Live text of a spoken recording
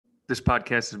This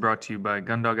podcast is brought to you by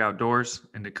Gundog Outdoors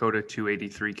and Dakota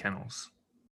 283 Kennels.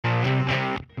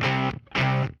 Hi,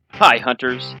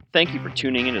 hunters. Thank you for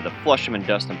tuning into the Flusham and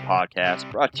Dustin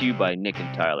podcast, brought to you by Nick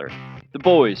and Tyler, the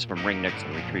boys from Ringnecks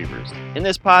and Retrievers. In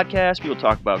this podcast, we will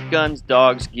talk about guns,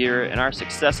 dogs, gear, and our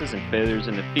successes and failures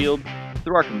in the field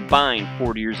through our combined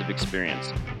 40 years of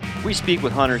experience. We speak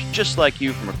with hunters just like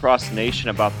you from across the nation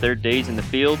about their days in the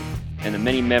field and the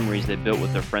many memories they built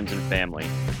with their friends and family.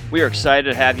 We are excited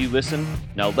to have you listen.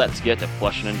 Now let's get to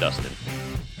Flushing and Dustin.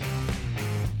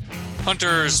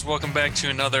 Hunters, welcome back to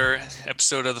another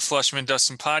episode of the Flushing and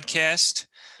Dustin podcast.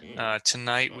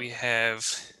 Tonight we have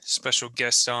special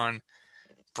guest on,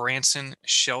 Branson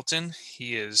Shelton.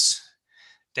 He is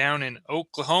down in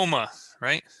Oklahoma,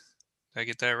 right? Did I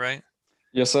get that right?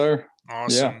 Yes, sir.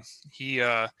 Awesome. Yeah. He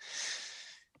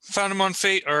found him on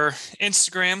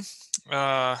Instagram.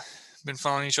 Been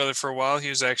following each other for a while. He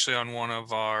was actually on one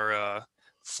of our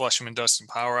Flushing and Dustin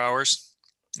Power Hours.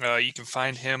 You can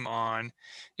find him on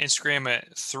Instagram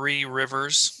at 3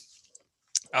 Rivers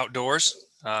Outdoors.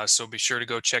 So be sure to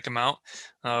go check him out.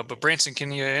 But Branson,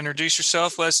 can you introduce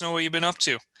yourself? Let us know what you've been up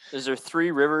to. Is there 3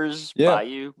 Rivers by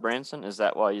you, Branson? Is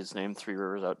that why it's named 3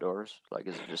 Rivers Outdoors? Like,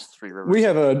 is it just 3 Rivers? We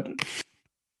have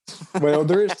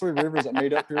there is 3 rivers that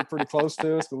meet up here pretty close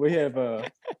to us, but we have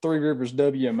 3 Rivers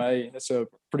WMA. That's a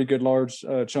pretty good large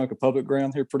chunk of public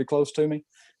ground here pretty close to me.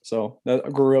 So I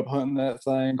grew up hunting that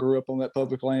thing, grew up on that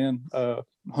public land,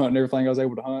 hunting everything I was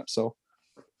able to hunt. So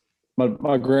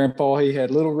my grandpa, he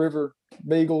had Little River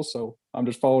Beagles, so I'm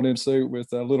just following in suit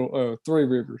with little 3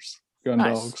 Rivers gun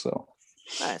dogs. So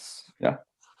nice. Yeah.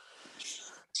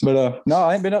 But no,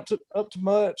 I ain't been up to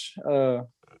much.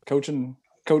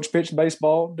 Coach pitched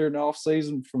baseball during the off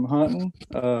season from hunting.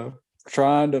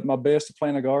 Trying my best to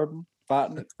plant a garden,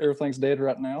 fighting it. Everything's dead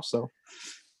right now, so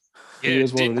it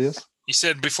is what it is. You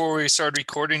said before we started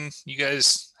recording, you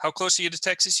guys, how close are you to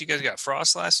Texas? You guys got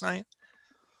frost last night?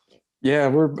 Yeah,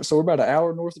 we're about an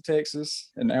hour north of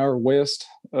Texas, an hour west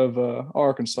of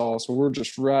Arkansas. So we're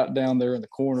just right down there in the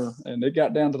corner, and it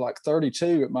got down to like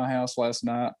 32 at my house last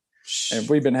night. And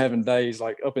we've been having days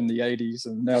like up in the 80s,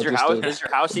 and now is your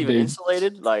house even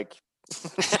insulated? Like,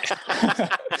 does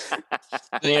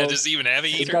it even have a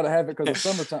heater? It's got to have it because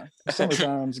the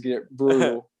summertimes get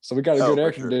brutal. So we got a good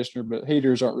air conditioner, but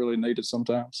heaters aren't really needed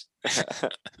sometimes.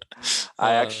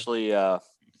 I actually,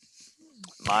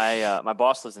 my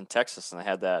boss lives in Texas, and they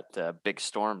had that big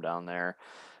storm down there,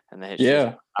 and they had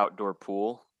an outdoor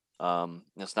pool.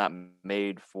 It's not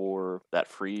made for that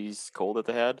freeze cold that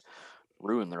they had.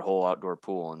 Ruined their whole outdoor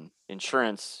pool, and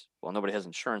insurance. Well, nobody has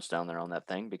insurance down there on that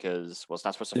thing because it's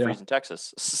not supposed to freeze in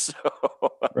Texas. So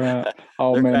right.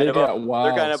 Oh man, they got wild.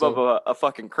 They're kind of up a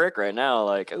fucking creek right now.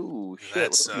 Like, oh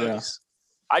shit.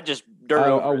 I just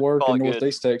I work in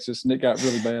Northeast Texas, and it got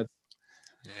really bad.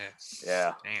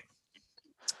 Yeah. Damn.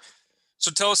 So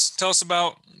tell us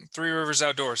about 3 Rivers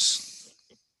Outdoors.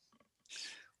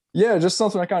 Yeah, just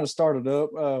something I kind of started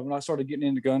up when I started getting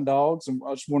into gun dogs, and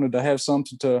I just wanted to have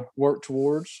something to work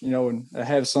towards, and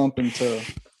have something to,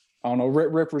 I don't know,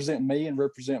 represent me and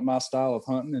represent my style of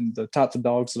hunting and the types of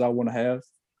dogs that I want to have.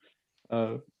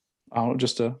 I don't know,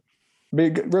 just a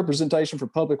big representation for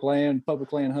public land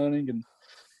hunting,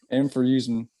 and for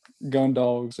using gun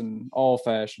dogs in all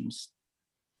fashions.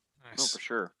 Nice. Oh, for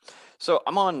sure. So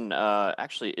I'm on.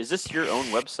 Actually, is this your own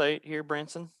website here,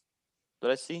 Branson? Did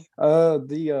I see?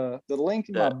 The link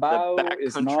in my bio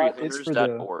is not. It's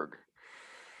for .org.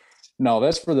 No,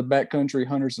 that's for the Backcountry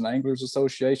Hunters and Anglers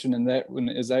Association, and that one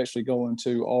is actually going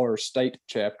to our state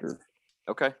chapter.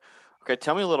 Okay.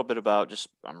 Tell me a little bit about.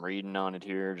 I'm reading on it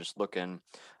here, just looking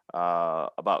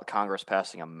about Congress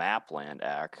passing a MAP Land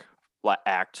Act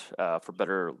for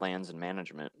better lands and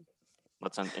management.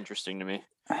 That sounds interesting to me.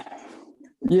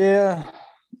 Yeah,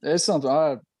 it's something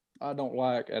I don't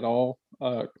like at all.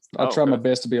 I try my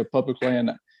best to be a public land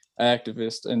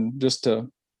activist and just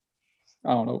to,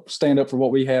 I don't know, stand up for what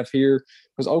we have here,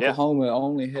 because Oklahoma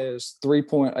only has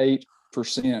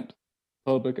 3.8%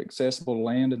 public accessible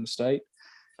land in the state.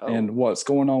 And what's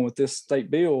going on with this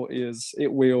state bill is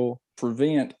it will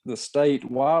prevent the state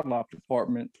wildlife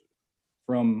department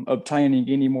from obtaining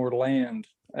any more land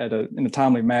in a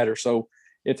timely manner. So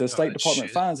if the state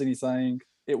department finds anything,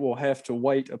 it will have to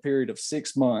wait a period of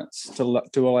 6 months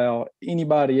to allow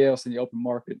anybody else in the open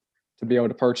market to be able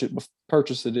to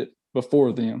purchase it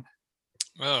before them.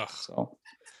 Ugh. So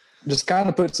just kind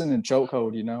of puts it in a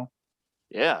chokehold,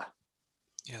 Yeah.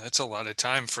 Yeah, that's a lot of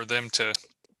time for them to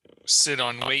sit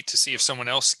on wait to see if someone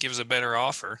else gives a better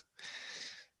offer.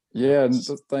 Yeah, and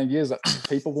the thing is,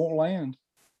 people want land.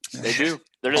 They do.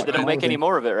 They don't make any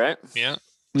more of it, right? Yeah.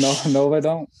 No, they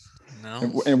don't.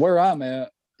 No. And where I'm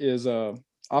at is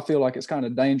I feel like it's kind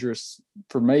of dangerous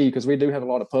for me because we do have a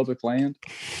lot of public land,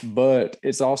 but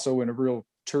it's also in a real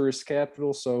tourist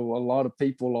capital. So a lot of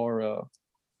people are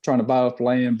trying to buy up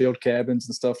land, build cabins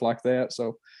and stuff like that.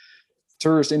 So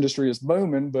tourist industry is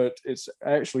booming, but it's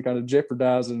actually kind of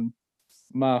jeopardizing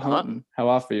my hunting, how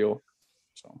I feel.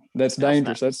 So that's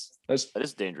dangerous. That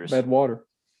is dangerous. Bad water.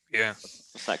 Yeah.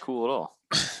 It's not cool at all.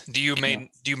 Do you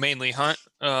mainly hunt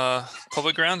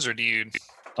public grounds, or do you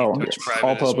touch private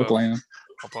all as public well? land.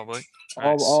 All public.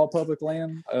 All public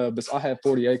land. But I have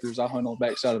 40 acres. I hunt on the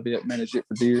backside of it, manage it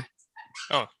for deer.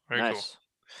 Oh, very nice.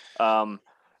 Cool.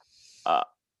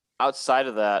 Outside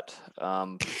of that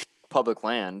public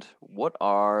land, what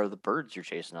are the birds you're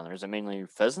chasing on there? Is it mainly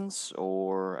pheasants,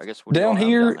 or I guess what down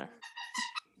here?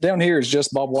 Down here is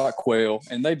just bobwhite quail,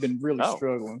 and they've been really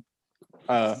struggling.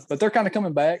 But they're kind of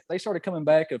coming back. They started coming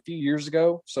back a few years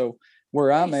ago. So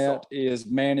where I'm at is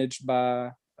managed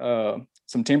by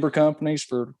some timber companies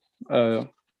for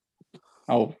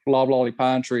loblolly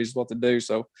pine trees is what they do.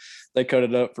 So they cut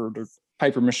it up for their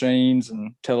paper machines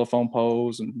and telephone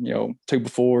poles and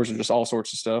 2x4s and just all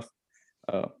sorts of stuff.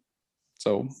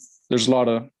 So there's a lot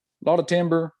of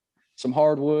timber, some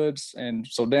hardwoods, and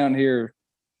so down here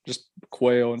just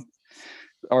quail.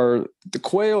 Or the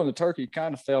quail and the turkey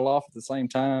kind of fell off at the same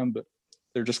time, but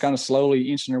they're just kind of slowly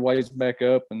inching their ways back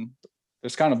up, and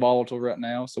it's kind of volatile right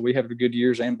now. So we have good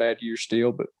years and bad years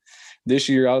still, but this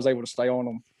year I was able to stay on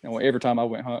them every time I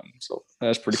went hunting. So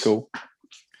that's pretty cool.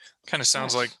 Kind of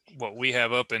sounds like what we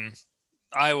have up in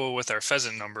Iowa with our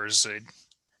pheasant numbers.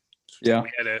 Yeah,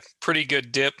 we had a pretty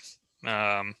good dip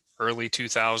early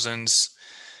 2000s,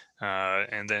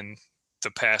 and then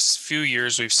the past few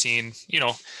years we've seen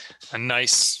a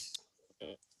nice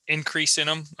increase in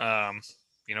them.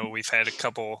 We've had a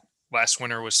couple. Last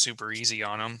winter was super easy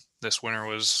on them. This winter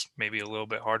was maybe a little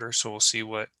bit harder, so we'll see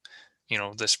what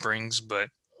this brings. But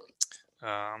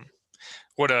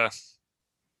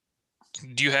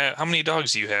do you have? How many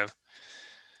dogs do you have?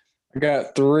 I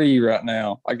got 3 right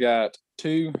now. I got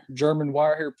 2 German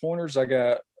wire-hair pointers. I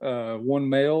got one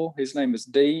male. His name is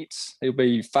Dietz. He'll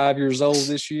be 5 years old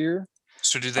this year.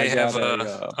 So do they have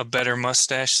a better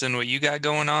mustache than what you got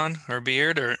going on, or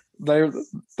beard, or?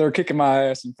 They're kicking my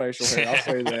ass in facial hair. I'll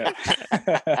say that.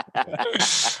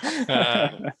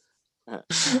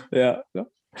 Yeah.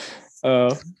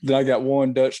 Then I got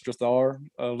one Dutch Drathar,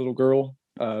 a little girl,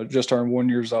 just turned 1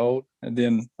 year old, and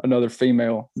then another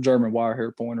female German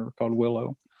wire-hair pointer called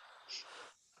Willow.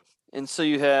 And so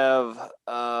you have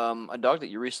a dog that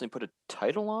you recently put a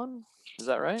title on. Is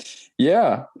that right?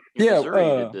 Yeah.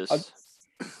 Missouri did this.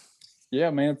 Yeah,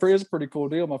 man, it's a pretty cool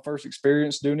deal. My first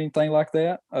experience doing anything like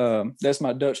that. That's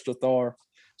my Dutch Drathar.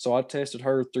 So I tested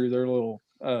her through their little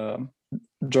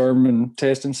German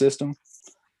testing system.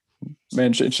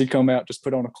 Man, she come out, just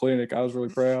put on a clinic. I was really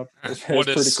proud. It's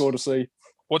pretty cool to see.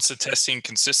 What's the testing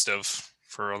consist of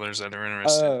for others that are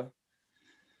interested?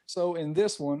 So in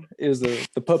this one is the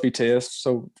puppy test.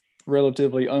 So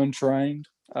relatively untrained.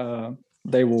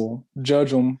 They will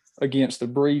judge them against the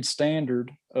breed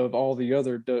standard of all the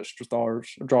other Dutch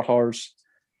Drathars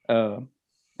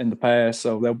in the past.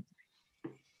 So they'll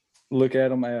look at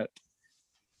them at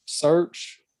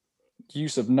search,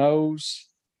 use of nose,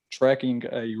 tracking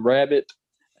a rabbit,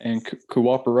 and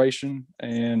cooperation.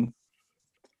 And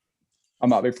I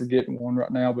might be forgetting one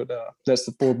right now, but that's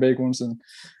the 4 big ones. And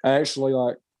actually,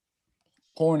 like,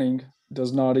 pointing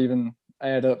does not even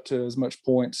add up to as much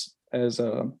points as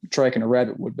tracking a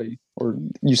rabbit would be, or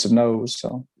use of nose.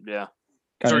 So yeah,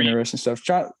 kind of interesting stuff.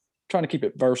 Trying to keep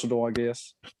it versatile, I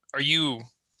guess. Are you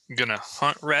gonna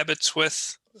hunt rabbits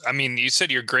with? I mean, you said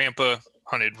your grandpa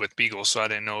hunted with beagles, so I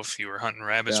didn't know if you were hunting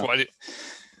rabbits. Yeah. Why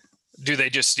do they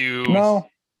just do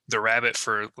the rabbit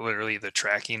for literally the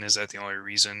tracking? Is that the only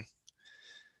reason?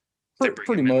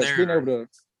 Pretty much being able to.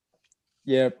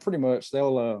 Yeah, pretty much.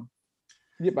 They'll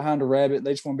get behind a rabbit.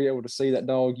 They just want to be able to see that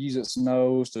dog use its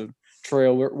nose to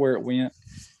trail where it went.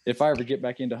 If I ever get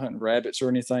back into hunting rabbits or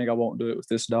anything, I won't do it with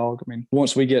this dog. I mean,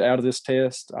 once we get out of this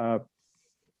test,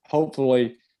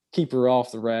 hopefully keep her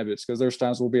off the rabbits, because there's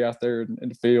times we'll be out there in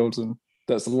the fields, and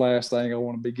that's the last thing I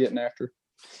want to be getting after.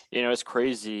 It's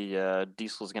crazy.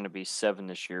 Diesel's going to be 7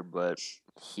 this year, but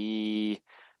he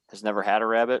has never had a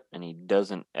rabbit, and he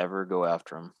doesn't ever go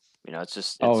after them.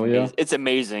 It's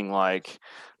amazing, like,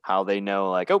 how they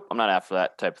know, like, oh, I'm not after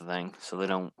that type of thing. So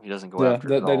he doesn't go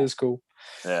after it. That is cool.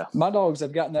 Yeah. My dogs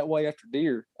have gotten that way after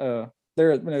deer.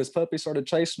 When his puppy started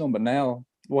chasing them, but now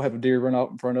we'll have a deer run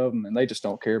out in front of them, and they just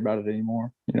don't care about it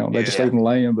anymore. They just leave them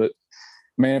laying. But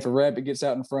man, if a rabbit gets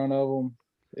out in front of them,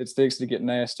 it's fixed to get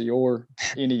nasty, or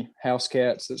any house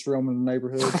cats that's roaming the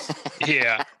neighborhoods.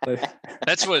 Yeah,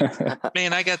 that's what,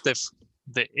 man, I got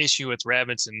the issue with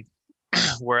rabbits, and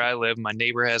where I live, my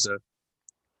neighbor has a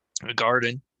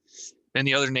garden, and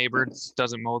the other neighbor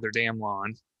doesn't mow their damn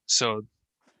lawn. So,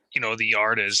 the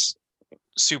yard is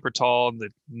super tall,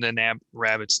 the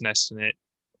rabbits nest in it.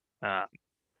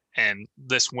 And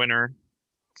this winter,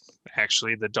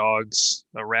 actually,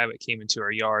 a rabbit came into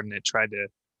our yard, and it tried to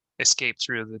escape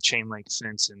through the chain link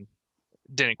fence and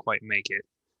didn't quite make it.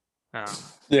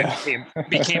 Yeah.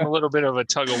 Became a little bit of a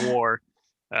tug of war.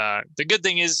 The good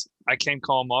thing is I can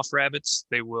call them off rabbits.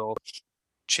 They will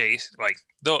chase, like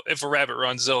if a rabbit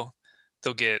runs, they'll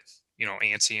get,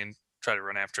 antsy and try to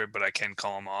run after it, but I can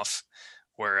call them off.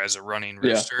 Whereas a running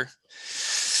rooster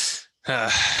or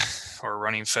a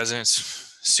running pheasant,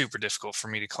 it's super difficult for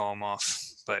me to call them off.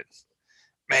 But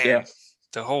man,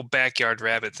 the whole backyard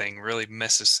rabbit thing really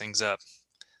messes things up.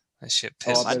 That shit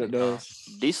pisses I bet it me does.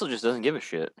 off. Diesel just doesn't give a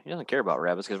shit. He doesn't care about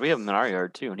rabbits because we have them in our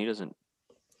yard too, and he doesn't.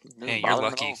 Man, you're bother him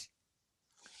at lucky.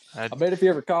 all. I bet if you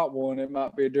ever caught one, it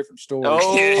might be a different story.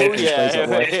 Oh Yeah.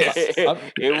 yeah,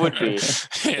 it would be.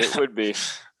 It would be.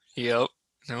 Yep.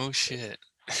 No shit.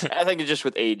 I think it's just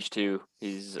with age too.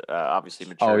 He's obviously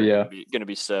mature. Oh, yeah. Gonna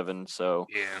be 7, so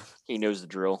Yeah. he knows the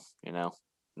drill.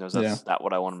 Knows that's not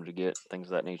what I want him to get. Things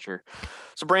of that nature.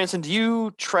 So Branson, do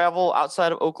you travel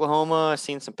outside of Oklahoma? I've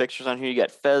seen some pictures on here. You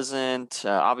got pheasant.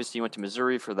 Obviously, you went to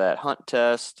Missouri for that hunt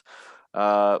test.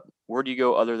 Where do you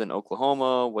go other than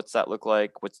Oklahoma? What's that look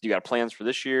like? Do you got plans for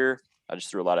this year? I just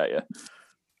threw a lot at you.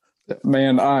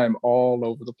 Man, I am all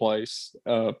over the place.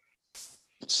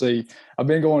 See, I've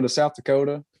been going to South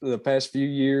Dakota the past few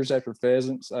years after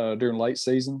pheasants during late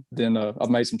season. Then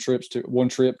I've made one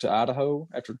trip to Idaho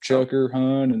after chucker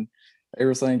hunt and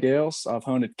everything else. I've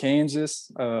hunted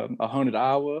Kansas. I hunted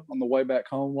Iowa on the way back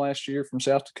home last year from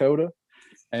South Dakota.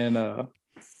 And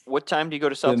what time do you go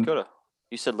to South Dakota?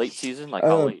 You said late season, like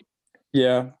how late?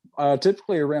 Yeah,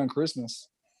 typically around Christmas.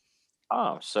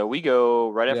 Oh, so we go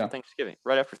right after Thanksgiving.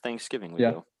 Right after Thanksgiving, we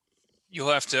go.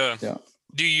 You'll have to. Yeah.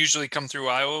 Do you usually come through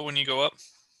Iowa when you go up?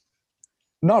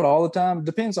 Not all the time.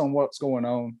 Depends on what's going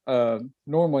on.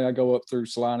 Normally, I go up through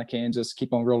Salina, Kansas,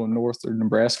 keep on rolling north through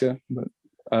Nebraska. But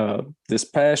this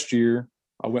past year,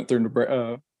 I went through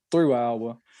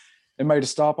Iowa and made a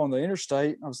stop on the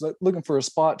interstate. I was looking for a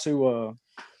spot to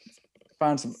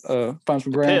find some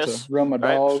ground piss, to run my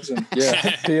dogs and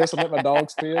piss. I let my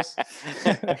dogs piss.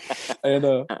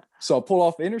 And so I pull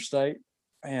off the interstate,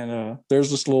 and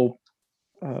there's this little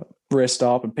rest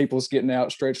stop, and people's getting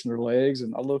out stretching their legs,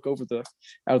 and I look out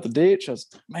of the ditch. I was,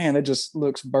 man, it just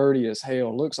looks birdie as hell.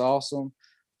 It looks awesome.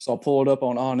 So I pull it up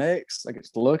on OnX. I get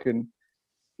to looking.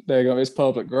 There you go. It's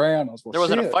public ground. I was, there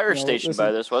wasn't a fire station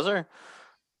by this, was there?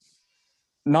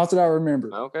 Not that I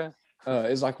remember. Okay.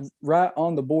 It's like right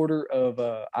on the border of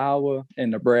Iowa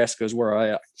and Nebraska is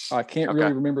where I can't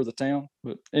really remember the town,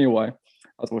 but anyway.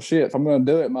 I thought, well, shit, if I'm going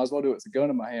to do it, might as well do it with a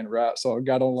gun in my hand, right? So I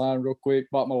got online real quick,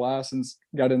 bought my license,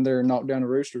 got in there and knocked down a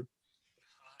rooster.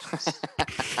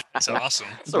 That's awesome.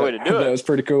 That's the way to do it. That was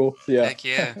pretty cool. Yeah. Heck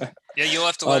yeah. Yeah, you'll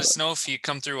have to let us know if you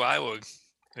come through Iowa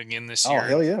again this year. Oh,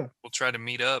 hell yeah. We'll try to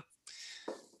meet up,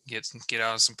 get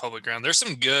out on some public ground. There's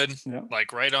some good,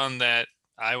 like right on that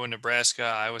Iowa, Nebraska,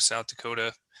 Iowa, South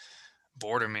Dakota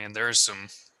border, man. There's some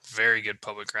very good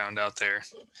public ground out there.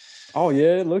 Oh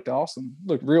yeah, it looked awesome.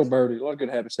 Looked real birdie. A lot of good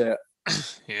habitat.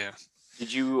 Yeah.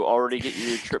 Did you already get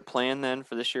your trip planned then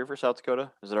for this year for South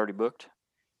Dakota? Is it already booked?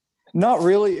 Not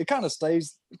really. It kind of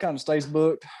stays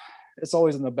booked. It's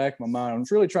always in the back of my mind. I'm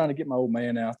really trying to get my old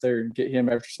man out there and get him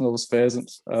after some of those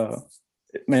pheasants.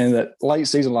 Man, that late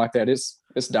season like that, it's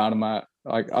dynamite.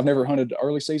 Like I've never hunted the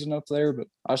early season up there, but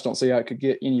I just don't see how it could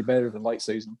get any better than late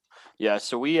season. Yeah,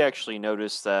 so we actually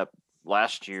noticed that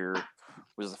last year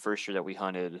was the first year that we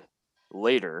hunted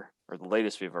later, or the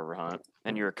latest we've ever hunted.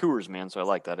 And you're a Coors man, so I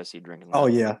like that. I see you drinking. Oh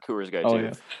yeah, Coors guy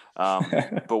too.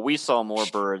 Yeah. But we saw more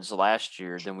birds last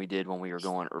year than we did when we were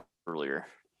going earlier.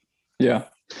 Yeah.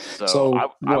 So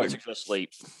I would suggest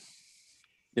late.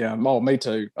 Yeah, me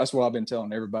too. That's what I've been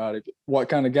telling everybody. What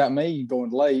kind of got me going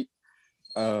late,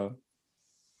 I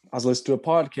was listening to a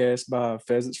podcast by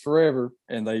Pheasants Forever,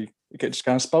 and it just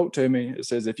kind of spoke to me. It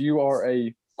says, if you are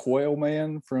a quail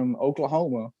man from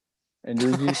Oklahoma and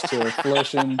you're used to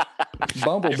flushing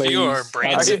bumblebees, if you are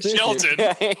Branson Shelton,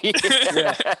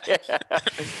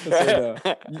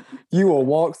 you will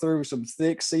walk through some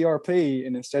thick CRP,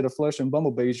 and instead of flushing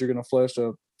bumblebees, you're going to flush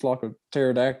a flock of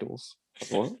pterodactyls.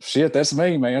 Well, shit, that's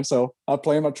me, man. So I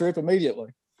planned my trip immediately.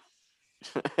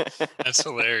 That's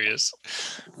hilarious.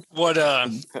 What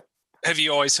Have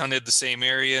you always hunted the same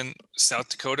area in South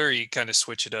Dakota, or you kind of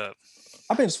switch it up?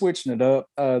 I've been switching it up.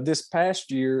 This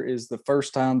past year is the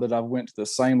first time that I went to the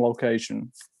same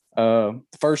location. The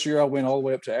first year I went all the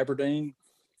way up to Aberdeen.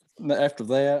 After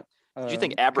that, Did you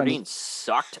think Aberdeen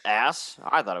sucked ass?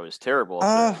 I thought it was terrible.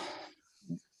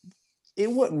 It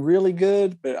wasn't really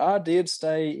good, but I did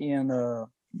stay in.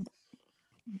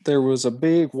 There was a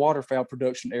big waterfowl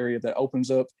production area that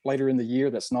opens up later in the year.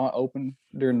 That's not open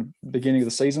during the beginning of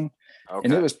the season,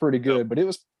 and it was pretty good. But it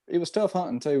was tough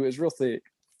hunting too. It was real thick.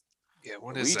 Yeah,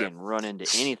 we didn't run into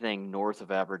anything north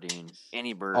of Aberdeen.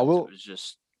 Any birds. It was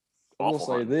just. I will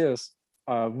say this.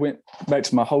 I went back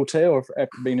to my hotel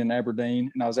after being in Aberdeen,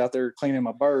 and I was out there cleaning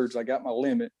my birds. I got my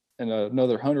limit, and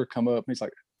another hunter come up. And he's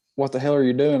like, "What the hell are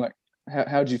you doing? Like,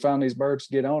 how'd you find these birds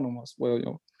to get on them?" I said,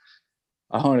 "Well,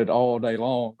 I hunted all day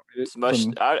long." I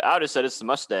would have said it's the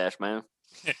mustache, man.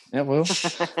 Yeah, well,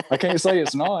 I can't say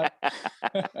it's not.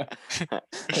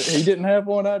 He didn't have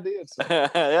one, I did. So.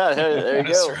 Yeah, there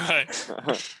you go. That's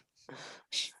right.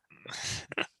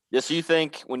 Yes, you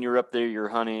think when you're up there, you're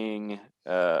hunting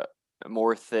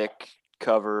more thick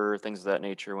cover, things of that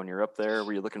nature when you're up there?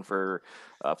 Were you looking for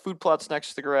food plots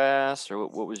next to the grass, or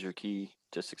what was your key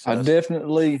to success? I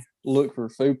definitely look for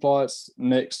food plots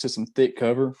next to some thick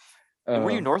cover.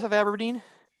 Were you north of Aberdeen?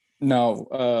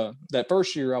 No, that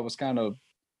first year I was I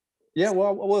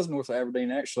was north of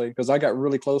Aberdeen actually, because I got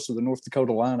really close to the North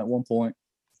Dakota line at one point.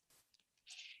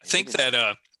 I think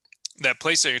that that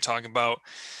place that you're talking about,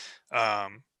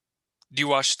 do you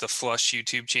watch the Flush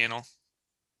YouTube channel?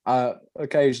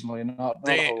 Occasionally, not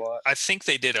a whole lot. I think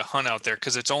they did a hunt out there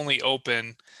because it's only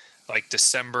open like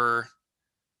December.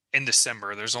 In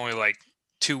December, there's only like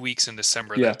 2 weeks in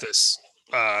December that this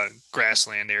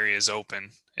grassland area is open,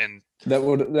 and that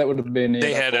would have been it.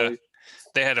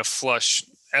 They had a Flush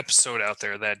episode out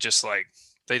there that just like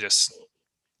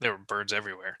there were birds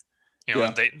everywhere, you know.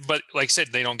 Yeah. But like I said,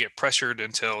 they don't get pressured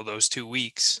until those 2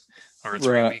 weeks or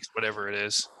 3 weeks, whatever it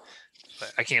is.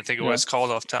 But I can't think of what it's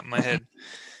called off the top of my head.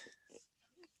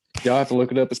 Yeah, I have to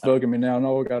look it up. It's bugging me now. I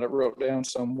know I got it wrote down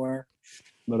somewhere.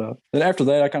 But then after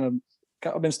that,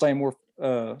 I've been staying more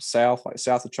south, like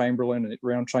south of Chamberlain and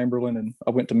around Chamberlain, and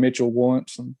I went to Mitchell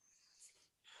once. And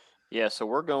yeah, so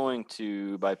we're going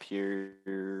to by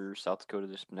Pierre, South Dakota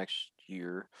this next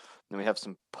year. Then we have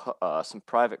some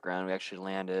private ground. We actually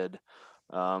landed.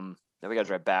 Then we got to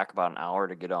drive back about an hour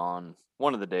to get on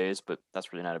one of the days, but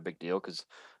that's really not a big deal because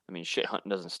shit hunting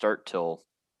doesn't start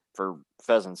for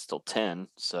pheasants till 10.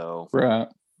 So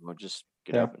we'll just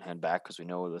get up and head back because we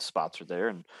know the spots are there,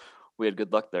 and we had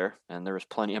good luck there, and there was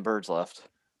plenty of birds left.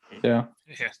 Yeah,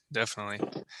 definitely.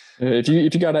 If you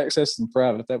got access to them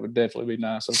private, that would definitely be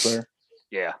nice up there.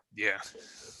 Yeah.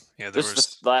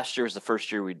 Last year was the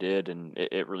first year we did, and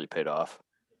it really paid off.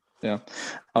 Yeah,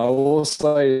 I will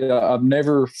say I've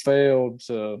never failed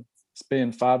to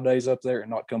spend 5 days up there and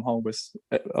not come home with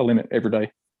a limit every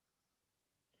day.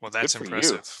 Well, that's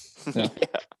impressive. Yeah.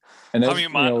 And how many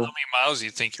miles do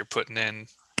you think you're putting in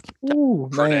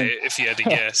per day, if you had to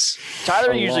guess?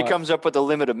 Tyler usually comes up with a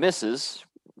limit of misses.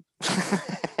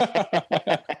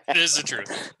 It is the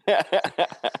truth.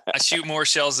 I shoot more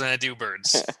shells than I do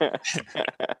birds.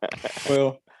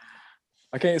 Well,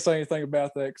 I can't say anything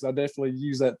about that because I definitely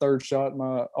use that third shot in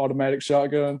my automatic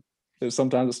shotgun.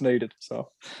 Sometimes it's needed.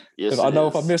 So if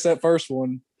I miss that first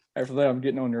one, after that I'm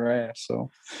getting on your ass.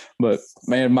 So, but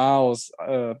man, miles,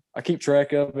 I keep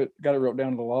track of it. Got it wrote down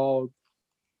in the log.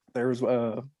 There was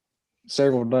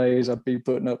several days I'd be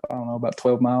putting up, I don't know, about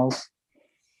 12 miles.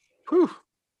 Whew.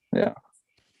 Yeah.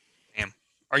 Damn.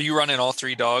 Are you running all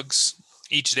 3 dogs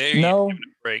each day? Or no. Are you giving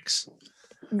them breaks?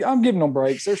 I'm giving them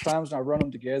breaks. There's times when I run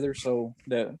them together. So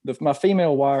my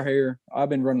female wire hair, I've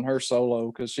been running her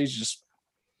solo because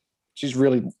she's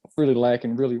really, really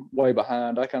lacking, really way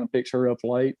behind. I kind of picked her up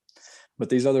late, but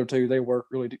these other 2, they work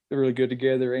really, really good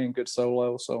together and good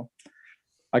solo. So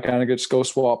I kind of just go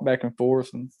swap back and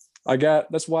forth. And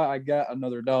that's why I got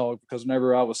another dog, because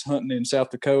whenever I was hunting in South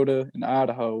Dakota and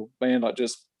Idaho, man, like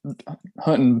just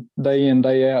hunting day in,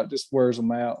 day out just wears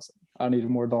them out. So I needed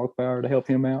more dog power to help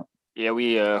him out. Yeah,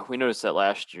 we noticed that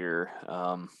last year.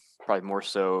 Probably more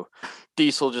so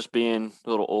Diesel just being a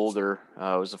little older.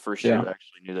 It was the first year I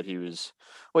actually knew that he was,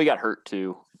 he got hurt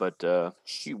too, but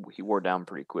he wore down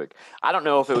pretty quick. I don't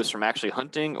know if it was from actually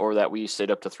hunting or that we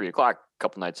stayed up to 3 o'clock a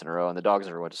couple nights in a row and the dogs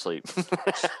never went to sleep.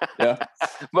 Yeah.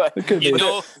 But you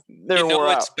know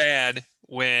it's bad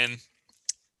when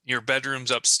your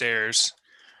bedroom's upstairs,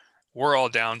 we're all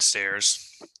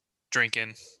downstairs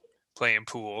drinking, playing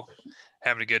pool,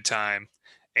 having a good time,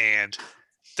 and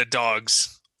the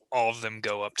dogs, all of them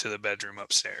go up to the bedroom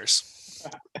upstairs.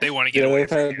 They want to get Yeah, away they've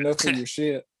from had you. enough of your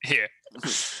shit. Yeah.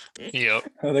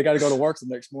 Yep. They got to go to work the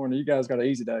next morning. You guys got an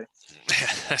easy day.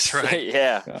 That's right.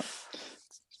 Yeah.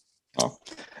 Oh.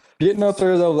 Getting up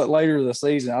there though, that later in the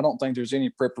season, I don't think there's any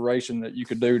preparation that you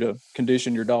could do to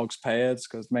condition your dog's pads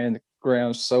because man, the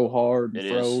ground's so hard and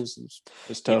It is. froze.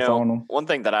 It's tough on them. One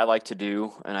thing that I like to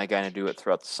do, and I kind of do it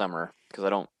throughout the summer because I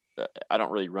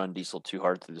don't really run Diesel too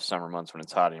hard through the summer months when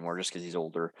it's hot anymore, just because he's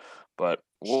older. But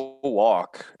we'll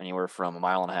walk anywhere from 1.5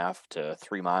 miles to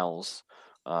 3 miles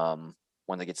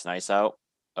when it gets nice out,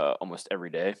 almost every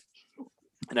day.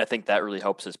 And I think that really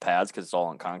helps his pads because it's all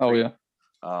on concrete. Oh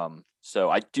yeah.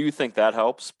 So I do think that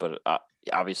helps, but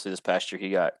obviously this past year he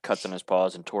got cuts on his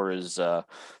paws and tore his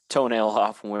toenail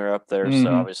off when we were up there. Mhm.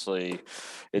 So obviously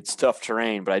it's tough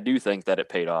terrain, but I do think that it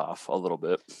paid off a little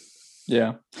bit.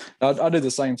 Yeah, I do the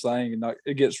same thing, and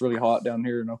it gets really hot down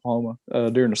here in Oklahoma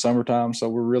during the summertime, so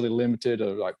we're really limited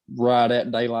to like right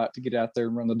at daylight to get out there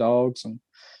and run the dogs. And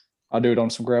I do it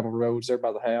on some gravel roads there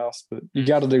by the house, but you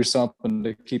got to do something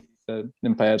to keep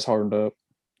them pads hardened up.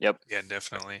 Yep. Yeah,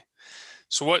 definitely.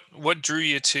 So what drew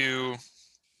you to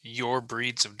your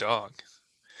breeds of dog?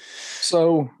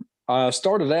 So I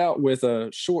started out with a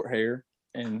short hair,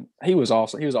 and he was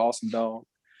awesome. He was an awesome dog.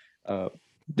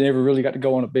 Never really got to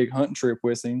go on a big hunting trip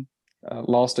with him.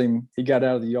 Lost him. He got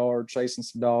out of the yard chasing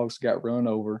some dogs, got run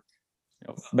over.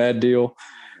 Bad deal.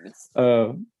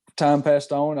 Time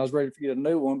passed on. I was ready to get a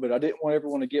new one, but I didn't ever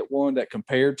want to get one that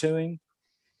compared to him.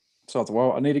 So I thought,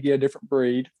 well, I need to get a different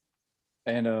breed.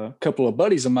 And a couple of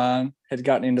buddies of mine had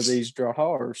gotten into these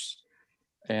Drahthaars,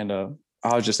 and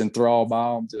I was just enthralled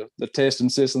by them. The testing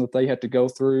system that they had to go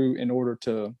through in order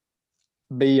to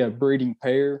be a breeding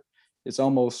pair, it's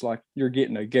almost like you're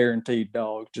getting a guaranteed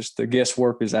dog. Just the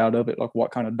guesswork is out of it, like what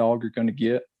kind of dog you're going to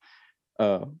get.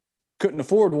 Couldn't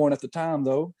afford one at the time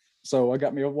though, so I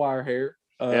got me a wire hair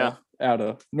out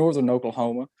of northern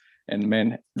Oklahoma, and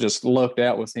man, just lucked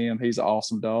out with him. He's an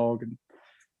awesome dog, and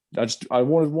I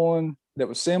wanted one that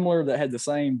was similar, that had the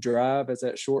same drive as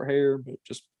that short hair, but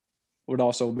just would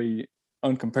also be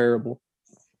uncomparable.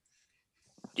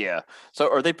 Yeah. So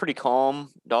are they pretty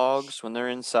calm dogs when they're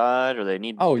inside, or they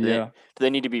need? Oh do yeah. Do they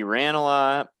need to be ran a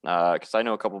lot? Because I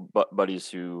know a couple buddies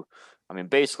who, I mean,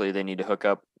 basically they need to hook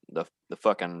up the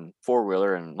fucking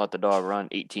 4-wheeler and let the dog run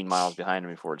 18 miles behind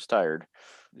them before it's tired.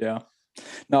 Yeah.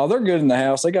 No, they're good in the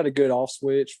house. They got a good off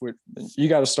switch. You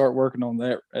got to start working on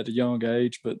that at a young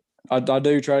age. But I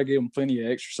do try to give them plenty of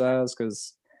exercise,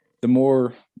 because the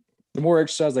more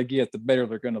exercise they get, the better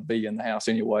they're going to be in the house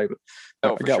anyway. But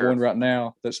I got one right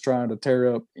now that's trying to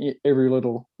tear up every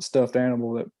little stuffed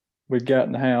animal that we've got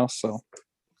in the house. So.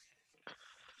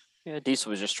 Yeah, Diesel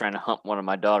was just trying to hump one of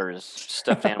my daughter's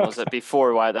stuffed animals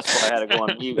before. That's why I had to go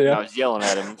on mute. Yeah. I was yelling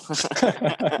at him.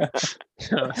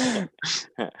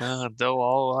 They'll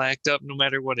all act up no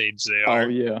matter what age they are.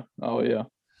 Oh yeah.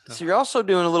 So you're also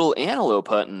doing a little antelope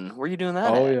hunting. Where are you doing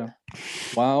that? Oh at? Yeah,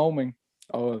 Wyoming.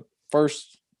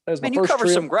 First. That's man, my you first cover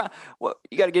trip. some ground. What,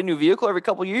 you got to get a new vehicle every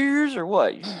couple of years, or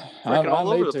what? You're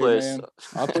all over the place. Man.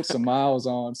 I put some miles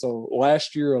on. So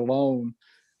last year alone,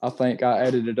 I think I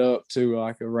added it up to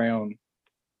like around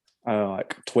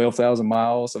like 12,000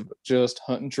 miles of just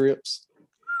hunting trips.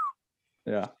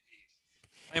 Yeah.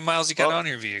 How many miles you got on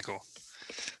your vehicle?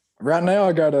 Right now,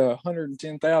 I got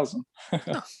 110,000.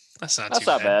 That's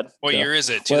not bad. What year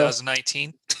is it?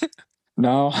 2019?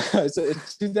 No,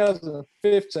 it's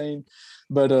 2015.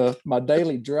 But my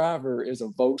daily driver is a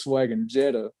Volkswagen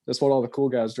Jetta. That's what all the cool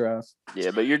guys drive.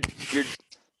 Yeah, but you're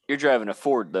driving a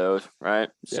Ford though, right?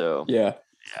 Yeah. So yeah.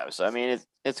 So I mean,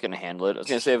 it's gonna handle it. I was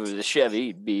gonna say if it was a Chevy,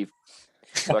 it'd be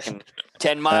fucking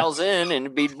 10 miles in and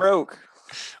it'd be broke.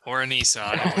 Or a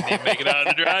Nissan. It wouldn't even make it out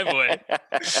of the driveway.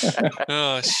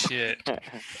 Oh shit.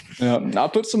 Yeah, I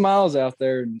put some miles out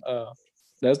there, and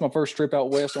that was my first trip out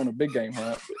west on a big game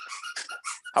hunt.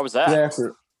 How was that? Yeah,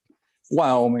 for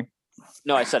Wyoming.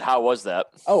 No, I said, how was that?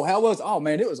 Oh,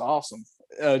 man, it was awesome.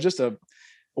 Just a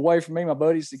way for me and my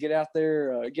buddies to get out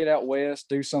there, get out west,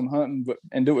 do some hunting,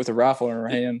 and do it with a rifle in our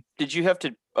hand. Did you have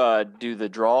to do the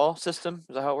draw system?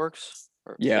 Is that how it works?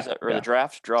 The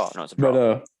draft? Draw. No, it's a draw.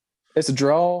 But it's a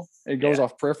draw. It goes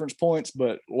off preference points,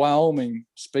 but Wyoming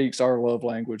speaks our love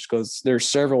language, because there's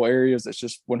several areas that's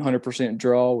just 100%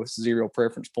 draw with 0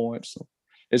 preference points. So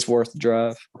it's worth the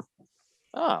drive.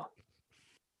 Oh.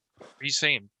 Are you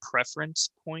saying preference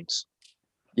points?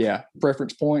 Yeah,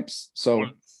 preference points. So,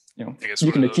 you can those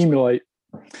accumulate.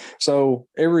 So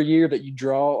every year that you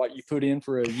draw, like you put in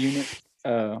for a unit,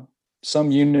 some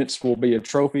units will be a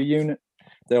trophy unit.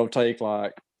 They'll take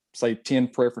like, say, 10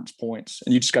 preference points,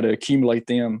 and you just got to accumulate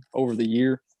them over the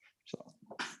year. So,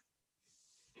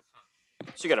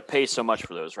 So you got to pay so much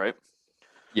for those, right?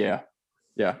 Yeah.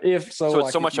 If so, So it's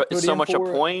like, so if much. you It's put so in much a for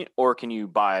it- point, or can you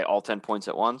buy all 10 points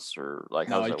at once, or like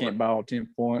how No, does you that can't work? buy all 10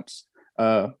 points.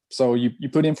 So you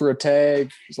put in for a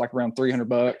tag. It's like around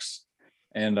 $300,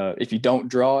 and if you don't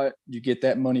draw it, you get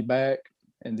that money back,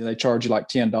 and then they charge you like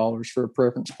 $10 for a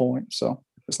preference point. So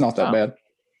it's not that Wow. bad.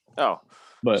 Oh,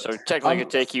 But so technically, it I'm- could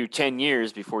take you 10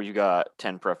 years before you got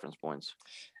 10 preference points.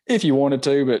 if you wanted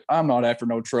to, but I'm not after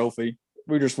no trophy.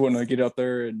 We just want to get up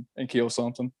there and kill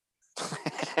something.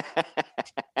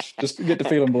 Just to get the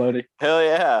feeling bloody. Hell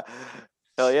yeah.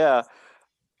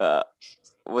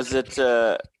 Was it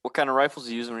what kind of rifles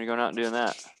are you using when you're going out and doing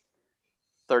that?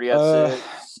 30 Uh,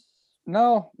 6.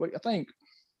 No, I think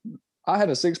I had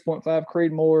a 6.5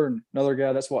 Creedmoor, and another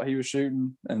guy, that's what he was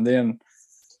shooting. And then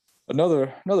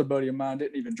another buddy of mine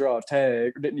didn't even draw a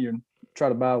tag, didn't even try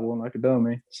to buy one like a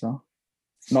dummy. So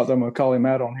not that I'm gonna call him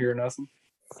out on here or nothing.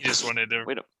 You just wanted to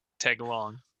Wait a tag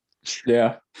along.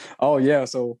 Yeah. Oh yeah.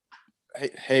 So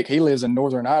heck, he lives in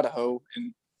northern Idaho,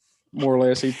 and more or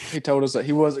less he told us that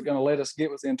he wasn't gonna let us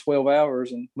get within 12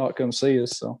 hours and not come see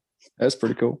us. So that's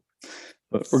pretty cool.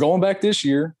 But we're going back this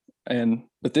year,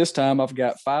 but this time I've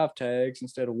got 5 tags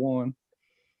instead of 1.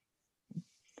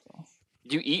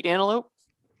 Do you eat antelope?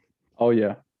 Oh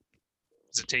yeah.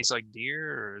 Does it taste like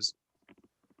deer, or is?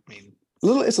 I mean,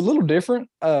 It's a little different.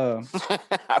 I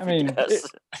mean,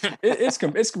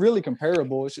 it's really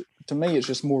comparable. To me, it's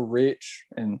just more rich,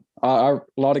 and a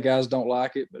lot of guys don't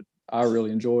like it, but I really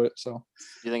enjoy it. So,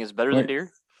 Do you think it's better than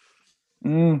deer?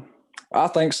 I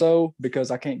think so,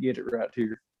 because I can't get it right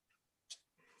here.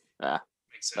 makes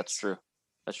sense. That's true.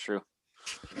 That's true.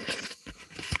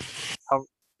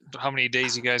 How many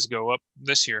days you guys go up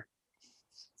this year?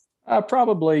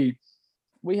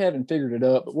 We haven't figured it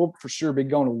up, but we'll for sure be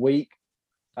going a week.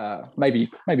 Maybe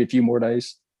a few more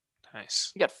days.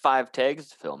 Nice. You got 5 tags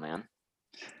to fill, man.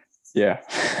 Yeah.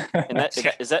 And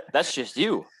that's just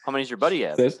you. How many's your buddy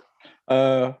have? This,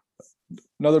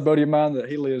 another buddy of mine that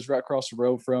he lives right across the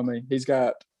road from me. He's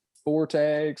got 4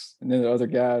 tags, and then the other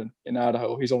guy in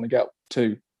Idaho, he's only got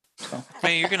 2. So.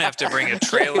 Man, you're gonna have to bring a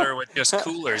trailer with just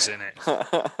coolers in it.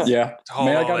 Yeah, To hold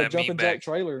man, I all got a that meat jumping back. jack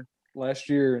trailer last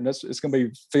year, and it's gonna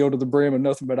be filled to the brim of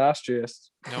nothing but ice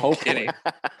chests. No Hopefully. kidding.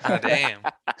 God damn.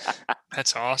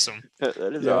 That's awesome. That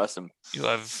is Yeah. awesome. You'll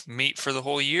have meat for the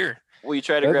whole year. Will you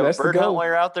try to grab a That's the bird hunt goal. while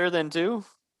you're out there then too?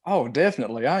 Oh,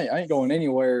 definitely. I ain't going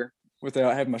anywhere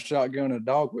without having my shotgun and a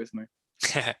dog with me.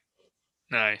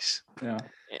 Nice. Yeah.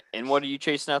 And what are you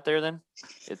chasing out there then?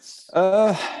 It's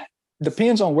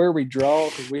Depends on where we draw,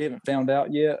 because we haven't found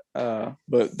out yet.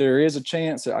 But there is a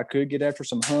chance that I could get after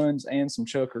some Huns and some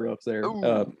Chucker up there. ooh,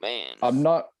 man. I'm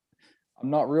not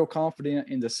real confident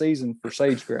in the season for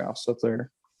sage grouse up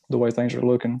there, the way things are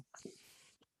looking.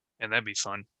 And that'd be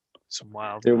fun. Some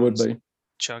wild. It would ones. be.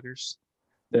 Chuggers.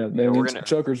 Yeah, we're then gonna-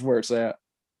 Chucker's where it's at.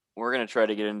 We're gonna try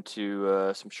to get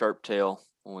into some sharp tail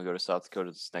when we go to South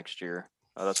Dakota this next year.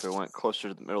 That's where we went closer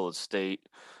to the middle of the state.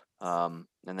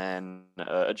 And then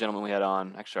a gentleman we had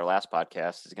on, actually our last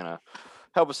podcast, is gonna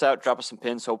help us out, drop us some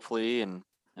pins, hopefully. And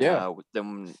Yeah.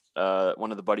 then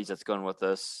one of the buddies that's going with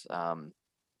us,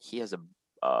 he has a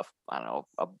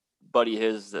buddy of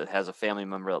his that has a family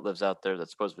member that lives out there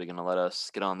that's supposedly gonna let us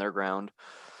get on their ground.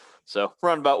 So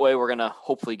roundabout way, we're gonna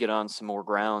hopefully get on some more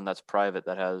ground that's private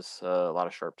that has a lot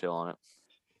of sharp tail on it.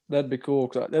 That'd be cool,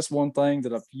 because that's one thing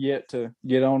that I've yet to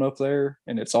get on up there,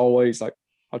 and it's always like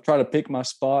I'll try to pick my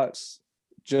spots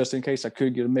just in case I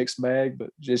could get a mixed bag,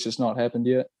 but it's just not happened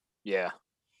yet. Yeah.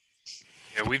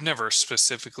 Yeah, we've never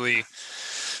specifically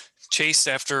chased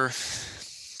after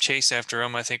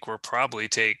them. I think we'll probably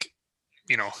take,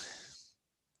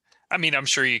 I mean, I'm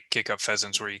sure you kick up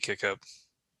pheasants where you kick up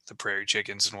the prairie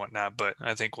chickens and whatnot, but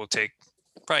I think we'll take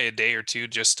probably a day or two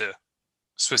just to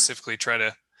specifically try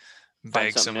to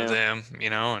bag some something of new. them,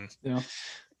 and Yeah.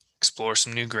 explore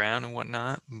some new ground and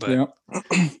whatnot. But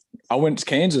Yeah. I went to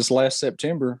Kansas last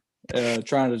September,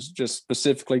 trying to just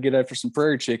specifically get after some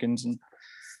prairie chickens, and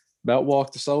about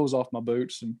walked the soles off my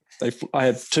boots. And I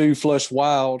had 2 flush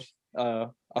wild.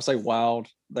 I say wild.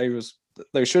 They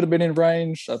should have been in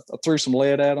range. I threw some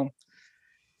lead at them,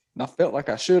 and I felt like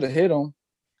I should have hit them.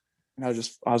 And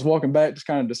I was walking back, just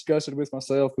kind of disgusted with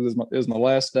myself, because it was my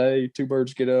last day. 2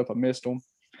 birds get up. I missed them.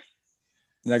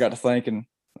 And I got to thinking,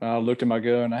 I looked at my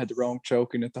gun. I had the wrong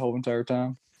choke in it the whole entire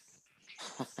time.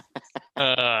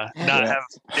 not Yeah.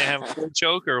 have a full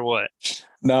choke or what?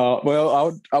 No,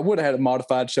 well, I would have had a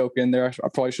modified choke in there. I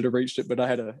probably should have reached it, but I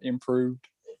had a improved.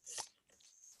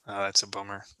 Oh, that's a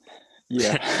bummer.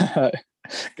 Yeah.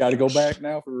 Got to go back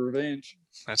now for revenge.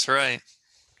 That's right.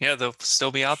 Yeah, they'll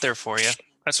still be out there for you.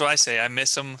 That's what I say. I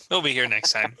miss them. They'll be here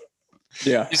next time.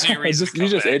 Yeah. Gives you a reason to you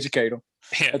come just back. educate them.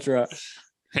 Yeah. That's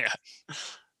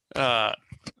right.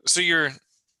 So you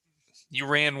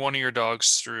ran one of your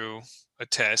dogs through a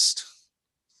test.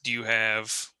 Do you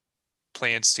have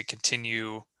plans to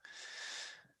continue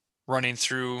running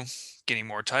through, getting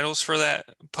more titles for that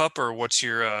pup, or what's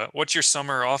your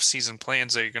summer off season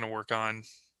plans that you're going to work on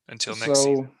until next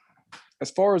season?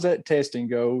 As far as that testing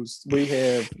goes, we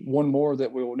have one more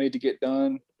that we will need to get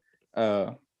done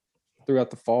throughout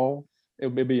the fall.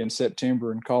 It'll be in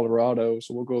September in Colorado,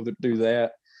 so we'll go do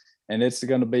that, and it's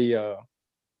going to be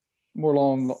more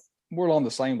along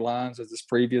the same lines as this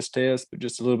previous test, but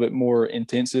just a little bit more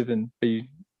intensive, and the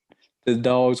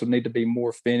dogs would need to be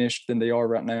more finished than they are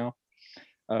right now.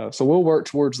 So we'll work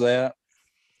towards that.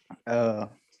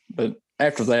 But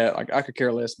after that, I could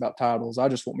care less about titles. I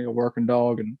just want me a working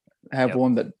dog and have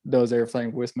one that does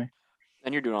everything with me.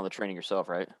 And you're doing all the training yourself,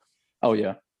 right? Oh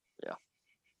yeah. Yeah.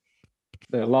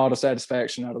 There's a lot of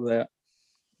satisfaction out of that.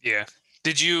 Yeah.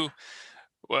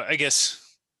 Well, I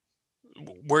guess,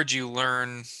 where'd you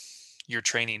learn your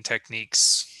training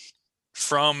techniques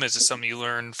from? Is it something you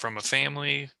learned from a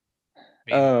family?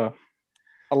 A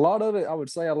lot of it, I would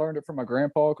say I learned it from my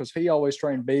grandpa, because he always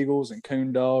trained beagles and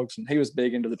coon dogs, and he was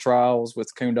big into the trials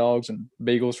with coon dogs and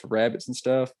beagles for rabbits and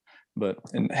stuff.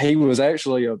 And he was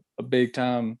actually a big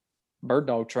time bird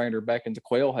dog trainer back in the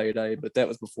quail heyday, but that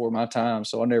was before my time,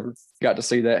 so I never got to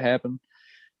see that happen.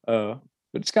 But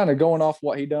it's kind of going off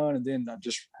what he done, and then I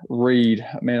just read.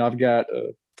 I mean, I've got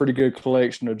a pretty good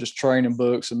collection of just training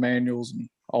books and manuals and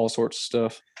all sorts of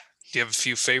stuff. Do you have a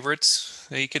few favorites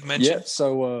that you could mention? Yeah.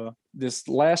 So this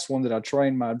last one that I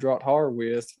trained my Draught Har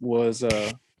with was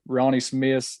Ronnie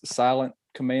Smith's Silent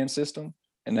Command System,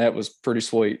 and that was pretty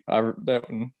sweet. That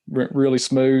one went really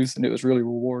smooth, and it was really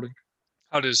rewarding.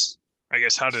 How does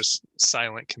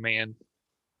Silent Command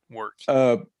work?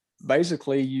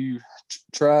 Basically, you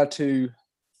try to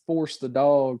force the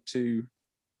dog to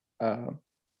how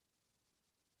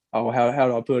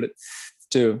do I put it?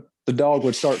 The dog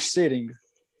would start sitting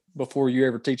before you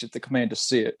ever teach it the command to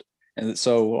sit. And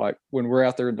so, like, when we're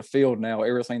out there in the field now,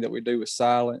 everything that we do is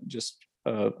silent, just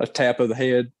a tap of the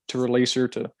head to release her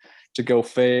to go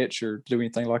fetch or do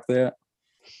anything like that.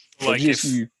 Like,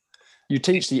 you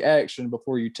teach the action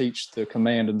before you teach the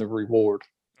command and the reward.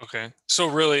 Okay. So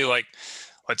really, like,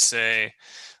 let's say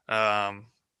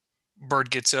bird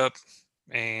gets up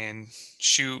and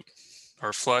shoot,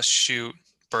 or flush, shoot,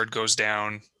 bird goes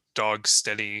down, dog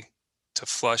steady to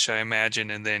flush, I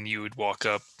imagine, and then you would walk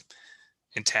up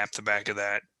and tap the back of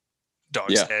that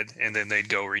dog's head, and then they'd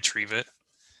go retrieve it.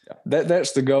 Yeah.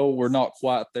 That's the goal. We're not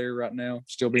quite there right now,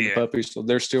 still being a puppy, so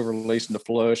they're still releasing the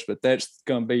flush, but that's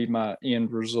going to be my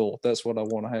end result. That's what I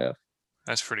want to have.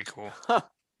 That's pretty cool.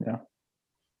 Yeah.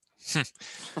 So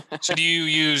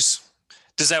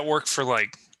does that work for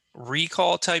like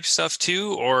recall type stuff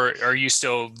too, or are you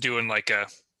still doing like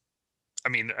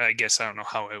I guess I don't know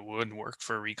how it would work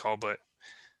for a recall, but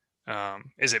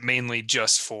is it mainly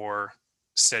just for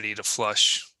steady to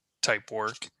flush type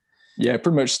work? Yeah,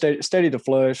 pretty much steady to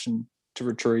flush and to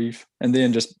retrieve, and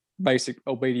then just basic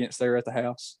obedience there at the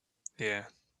house. Yeah,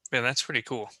 that's pretty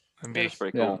cool. That's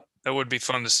pretty cool. Yeah. That would be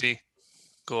fun to see.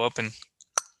 Go up and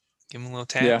give them a little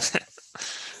tap. Yeah.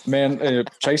 Man,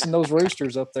 chasing those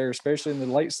roosters up there, especially in the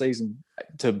late season,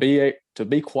 to be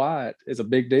quiet is a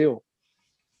big deal.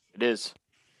 It is.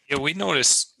 Yeah, we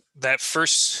noticed that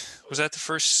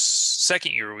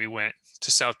second year we went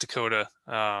to South Dakota.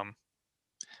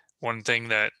 One thing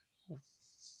that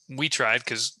we tried,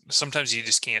 because sometimes you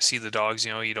just can't see the dogs,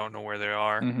 you don't know where they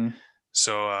are. Mm-hmm.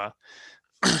 So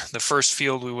the first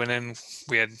field we went in,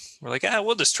 we're like,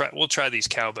 we'll try these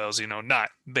cowbells, not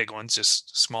big ones,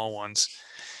 just small ones.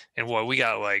 And we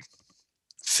got like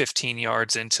 15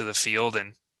 yards into the field,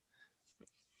 and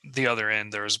the other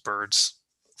end there was birds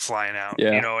flying out.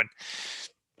 And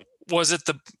was it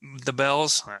the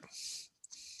bells?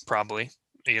 Probably.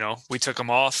 We took them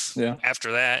off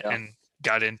after that and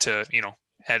got into,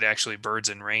 had actually birds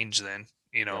in range then,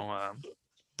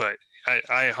 but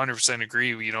I 100% agree.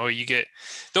 You get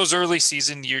those early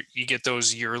season, you get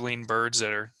those yearling birds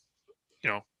that are,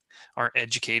 aren't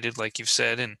educated, like you've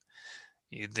said. And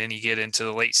then you get into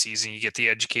the late season, you get the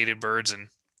educated birds, and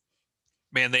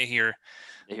man, they hear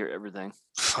everything.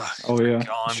 Oh yeah.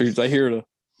 Shoot, they hear the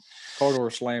car door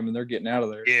slam and they're getting out of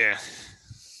there. Yeah.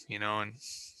 And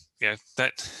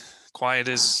that quiet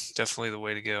is definitely the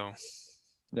way to go.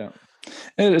 Yeah.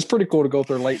 And it's pretty cool to go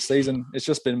through late season. It's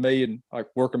just been me and like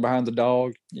working behind the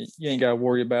dog. You ain't got to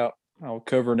worry about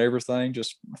covering everything.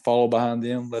 Just follow behind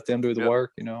them, let them do the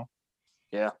work,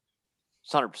 Yeah.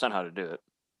 It's 100% how to do it.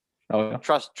 Oh, yeah.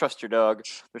 Trust your dog.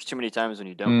 There's too many times when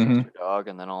you don't trust your dog,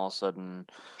 and then all of a sudden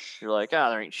you're like,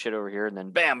 there ain't shit over here, and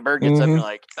then bam, bird gets up, and you're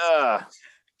like,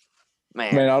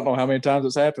 man. Man, I don't know how many times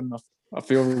it's happened. I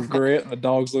feel regret, and the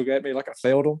dogs look at me like I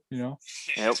failed them.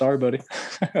 Yep. Sorry, buddy.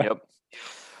 Yep.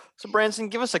 So, Branson,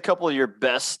 give us a couple of your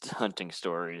best hunting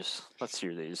stories. Let's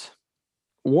hear these.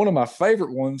 One of my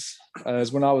favorite ones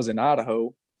is when I was in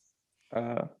Idaho.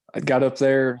 I got up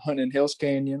there hunting in Hell's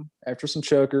Canyon after some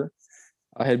chucker.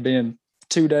 I had been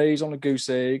 2 days on a goose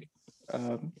egg,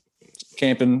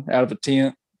 camping out of a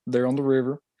tent there on the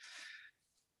river.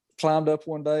 Climbed up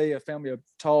one day. I found me a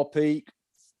tall peak,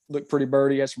 looked pretty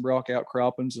birdy, had some rock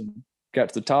outcroppings, and got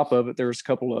to the top of it. There was a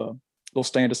couple of little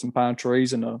stand of some pine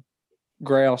trees, and a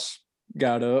grouse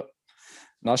got up,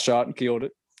 and I shot and killed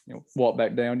it. Walked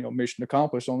back down, mission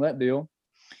accomplished on that deal.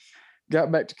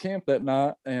 Got back to camp that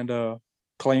night and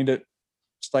cleaned it,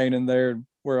 staying in there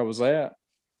where I was at.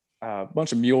 A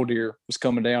bunch of mule deer was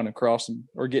coming down and crossing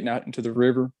or getting out into the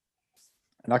river,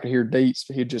 and I could hear Dietz.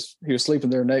 He was sleeping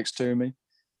there next to me.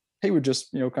 He would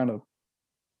just, kind of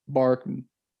bark, and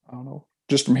I don't know,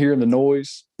 just from hearing the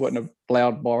noise, wasn't a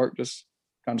loud bark, just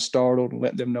kind of startled and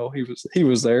let them know he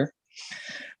was there.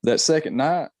 That second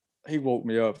night, he woke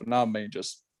me up, and I mean,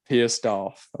 just pissed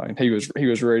off. I mean, he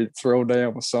was ready to throw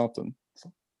down with something.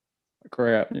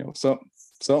 Crap,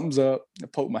 something's up. I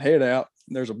poked my head out,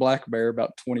 and there's a black bear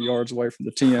about 20 yards away from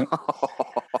the tent. I'm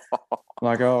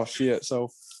like, oh shit!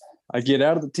 So I get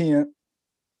out of the tent.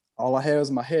 All I have is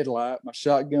my headlight. My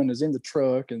shotgun is in the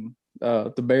truck, and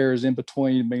the bear is in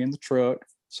between me and the truck.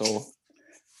 So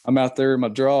I'm out there in my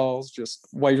draws, just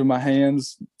waving my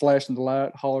hands, flashing the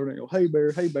light, hollering, "Hey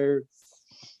bear, hey bear!"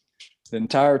 The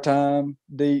entire time,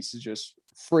 Dietz is just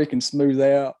freaking smooth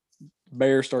out.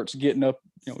 Bear starts getting up,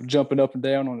 jumping up and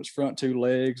down on its front two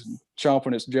legs and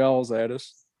chomping its jaws at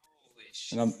us.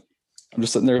 And I'm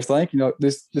just sitting there thinking,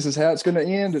 this is how it's going to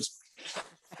end.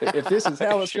 If this is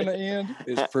how it's going to end,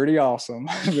 it's pretty awesome.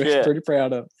 I'm pretty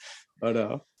proud of it.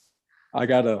 But I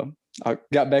got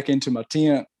back into my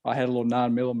tent. I had a little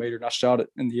 9mm, and I shot it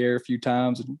in the air a few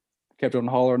times and kept on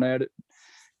hollering at it.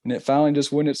 And it finally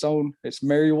just went its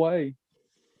merry way.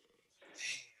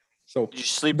 So did you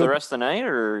sleep the rest of the night,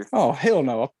 or? Oh, hell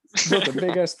no. I built a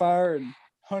big ass fire and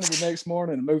hunted the next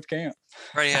morning and moved camp.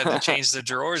 Right, he had to change the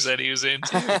drawers that he was in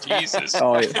too. Jesus.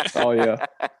 Oh yeah.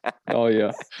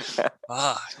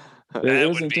 That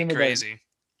would be crazy.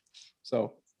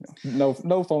 So no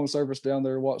phone service down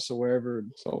there whatsoever.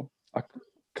 And so I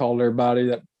called everybody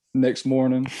that next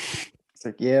morning. It's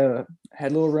like, yeah,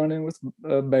 had a little run-in with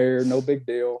a bear, no big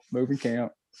deal, moving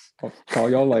camp. I'll call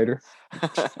y'all later.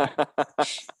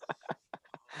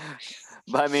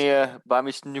 Buy me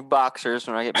some new boxers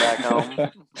when I get back home.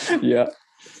 Yeah.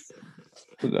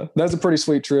 That's a pretty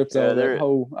sweet trip, though. Yeah,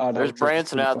 there's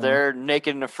Branson out there,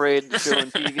 naked and afraid,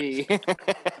 showing TV.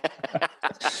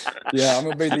 Yeah, I'm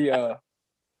gonna be the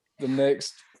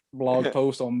next blog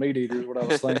post on Meat Eater. Is what I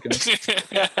was thinking.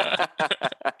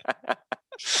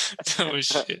 Oh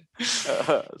shit!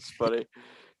 That's funny.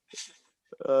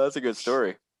 That's a good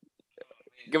story.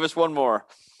 Give us one more.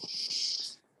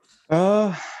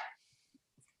 And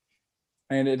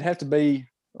it'd have to be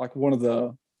like one of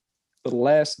the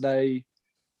last day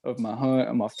of my hunt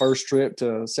on my first trip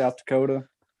to South Dakota.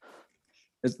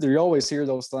 You always hear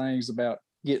those things about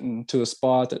getting to a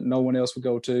spot that no one else would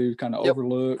go to, kind of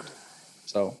overlooked.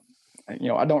 So, I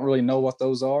don't really know what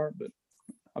those are, but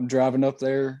I'm driving up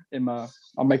there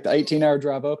I'll make the 18-hour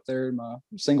drive up there in my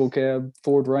single cab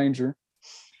Ford Ranger.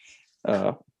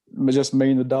 Just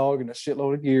me and the dog and a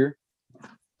shitload of gear.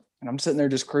 And I'm sitting there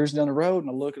just cruising down the road, and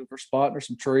I look at for a spot and there's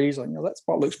some trees. Like, that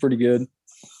spot looks pretty good.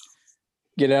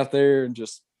 Get out there and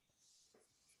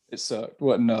it sucked.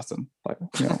 Wasn't nothing. Like,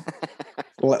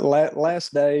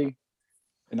 last day,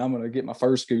 and I'm going to get my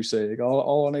first goose egg.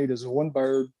 All I need is one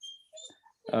bird.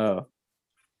 Then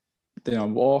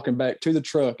I'm walking back to the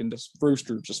truck, and this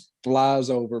rooster just flies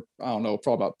over, I don't know,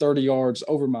 probably about 30 yards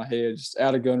over my head, just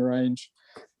out of gun range.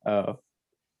 I'll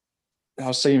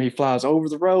see him. He flies over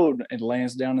the road and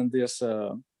lands down in this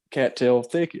cattail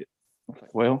thicket. I'm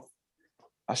like, well,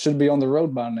 I should be on the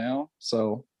road by now,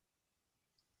 but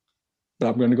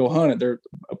I'm going to go hunt it.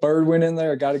 A bird went in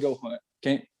there. I got to go hunt.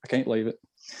 I can't leave it.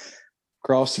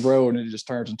 Cross the road, and it just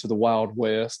turns into the Wild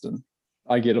West, and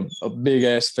I get a big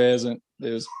ass pheasant.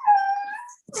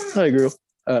 Hey girl.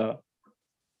 I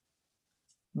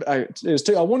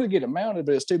wanted to get it mounted,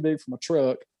 but it's too big for my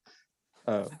truck.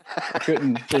 I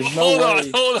couldn't. There's no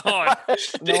way. Hold on.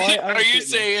 No, Are you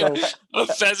saying a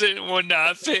pheasant would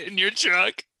not fit in your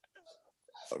truck?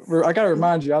 I got to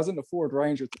remind you, I was in the Ford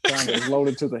Ranger at the time. It was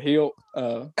loaded to the hilt,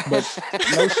 but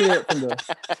no shit. From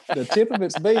the tip of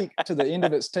its beak to the end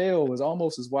of its tail was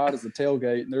almost as wide as the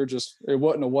tailgate, and it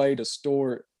wasn't a way to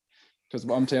store it. Because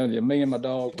I'm telling you, me and my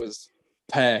dog was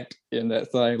packed in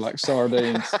that thing like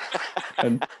sardines,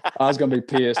 and I was gonna be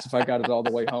pissed if I got it all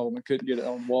the way home and couldn't get it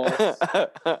on the wall.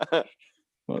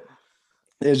 But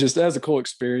that was a cool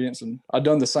experience, and I've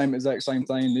done the exact same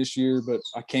thing this year, but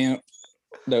I can't.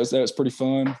 That was pretty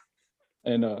fun,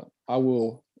 and I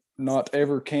will not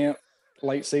ever camp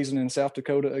late season in South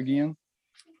Dakota again.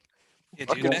 Yeah,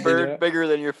 fucking bird bigger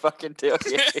than your fucking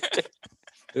tailgate.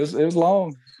 It was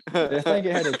long. I think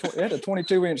it had a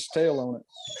 22-inch tail on it.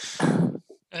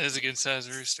 That is a good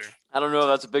sized rooster. I don't know if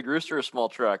that's a big rooster or a small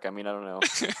truck. I mean, I don't know.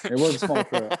 It was a small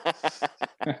truck.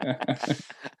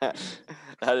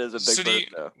 That is a big bird,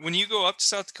 though. When you go up to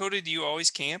South Dakota, do you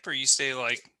always camp or you stay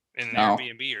like in an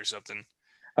Airbnb or something?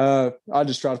 I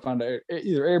just try to find either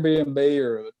Airbnb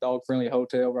or a dog-friendly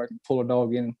hotel where I can pull a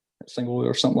dog in single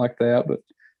or something like that. But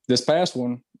this past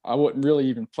one, I wasn't really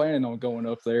even planning on going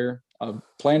up there. I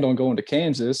planned on going to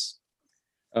Kansas.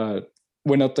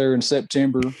 Went up there in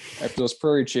September after those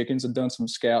prairie chickens, had done some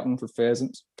scouting for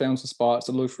pheasants, found some spots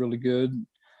that looked really good.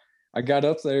 I got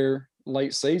up there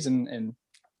late season, and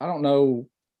I don't know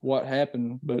what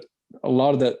happened, but a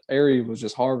lot of that area was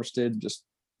just harvested, just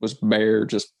was bare,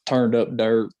 just turned up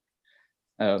dirt.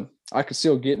 I could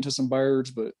still get into some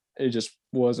birds, but it just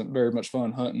wasn't very much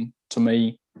fun hunting to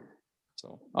me.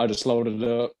 So I just loaded it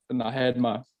up, and I had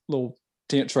my little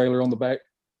tent trailer on the back,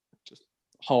 just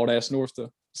hauled ass north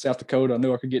to South Dakota. I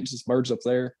knew I could get into some birds up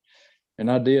there,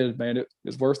 and I did, man. It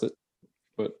was worth it.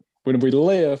 But when we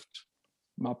left,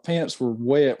 my pants were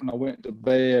wet when I went to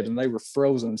bed, and they were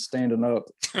frozen standing up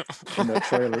in that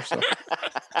trailer. So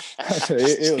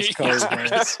it was cold, man.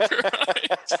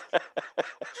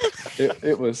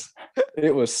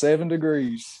 It was 7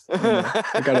 degrees when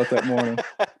I got up that morning.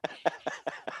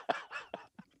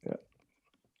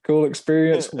 Cool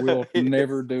experience. We'll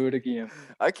never do it again.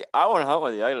 I want to hunt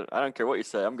with you. I don't care what you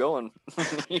say. I'm going.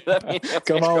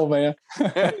 Come on, man.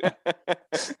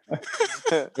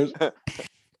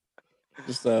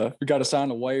 Just we got to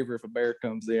sign a waiver if a bear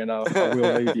comes in. I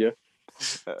will leave you.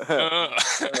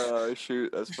 Oh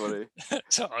shoot, that's funny.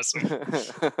 That's awesome.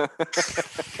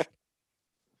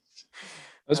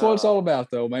 That's what it's all about,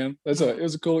 though, man. It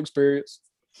was a cool experience.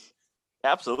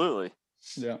 Absolutely.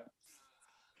 Yeah.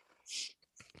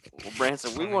 Well,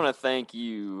 Branson, we want to thank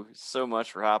you so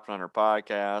much for hopping on our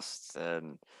podcast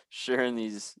and sharing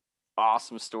these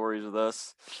awesome stories with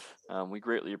us. We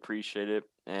greatly appreciate it.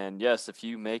 And yes, if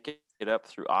you make it up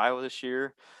through Iowa this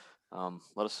year,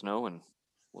 let us know, and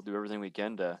we'll do everything we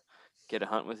can to get a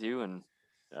hunt with you. And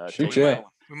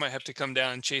we might have to come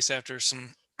down and chase after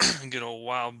some good old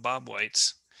wild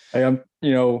bobwhites. Hey,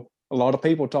 a lot of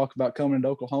people talk about coming to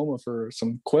Oklahoma for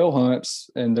some quail hunts,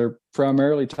 and they're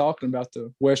primarily talking about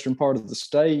the western part of the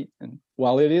state. And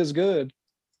while it is good,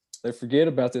 they forget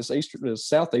about this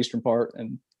southeastern part,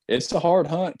 and it's a hard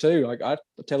hunt too. Like I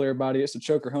tell everybody, it's a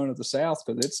choker hunt of the South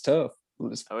because it's tough.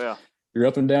 You're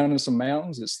up and down in some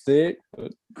mountains. It's thick,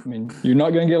 but I mean, you're not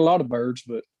going to get a lot of birds,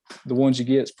 but the ones you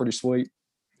get is pretty sweet.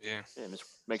 Yeah, it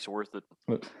makes it worth it.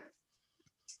 But,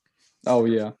 oh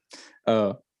yeah.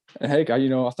 And heck, I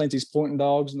think these pointing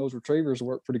dogs and those retrievers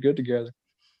work pretty good together.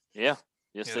 Yeah.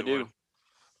 Yes, they do.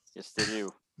 Yes, they do.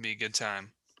 Be a good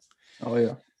time. Oh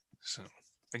yeah. So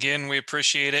again, we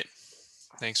appreciate it.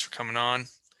 Thanks for coming on.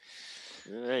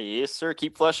 Yes, sir.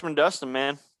 Keep flushing and dusting,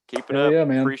 man. Keep it up. Yeah,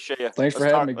 man. Appreciate you. Thanks for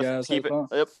having me, guys.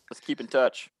 Let's keep in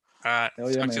touch. All right. Hell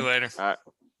yeah, Talk to you later. All right.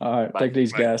 All right. Bye. Take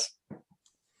these, guys.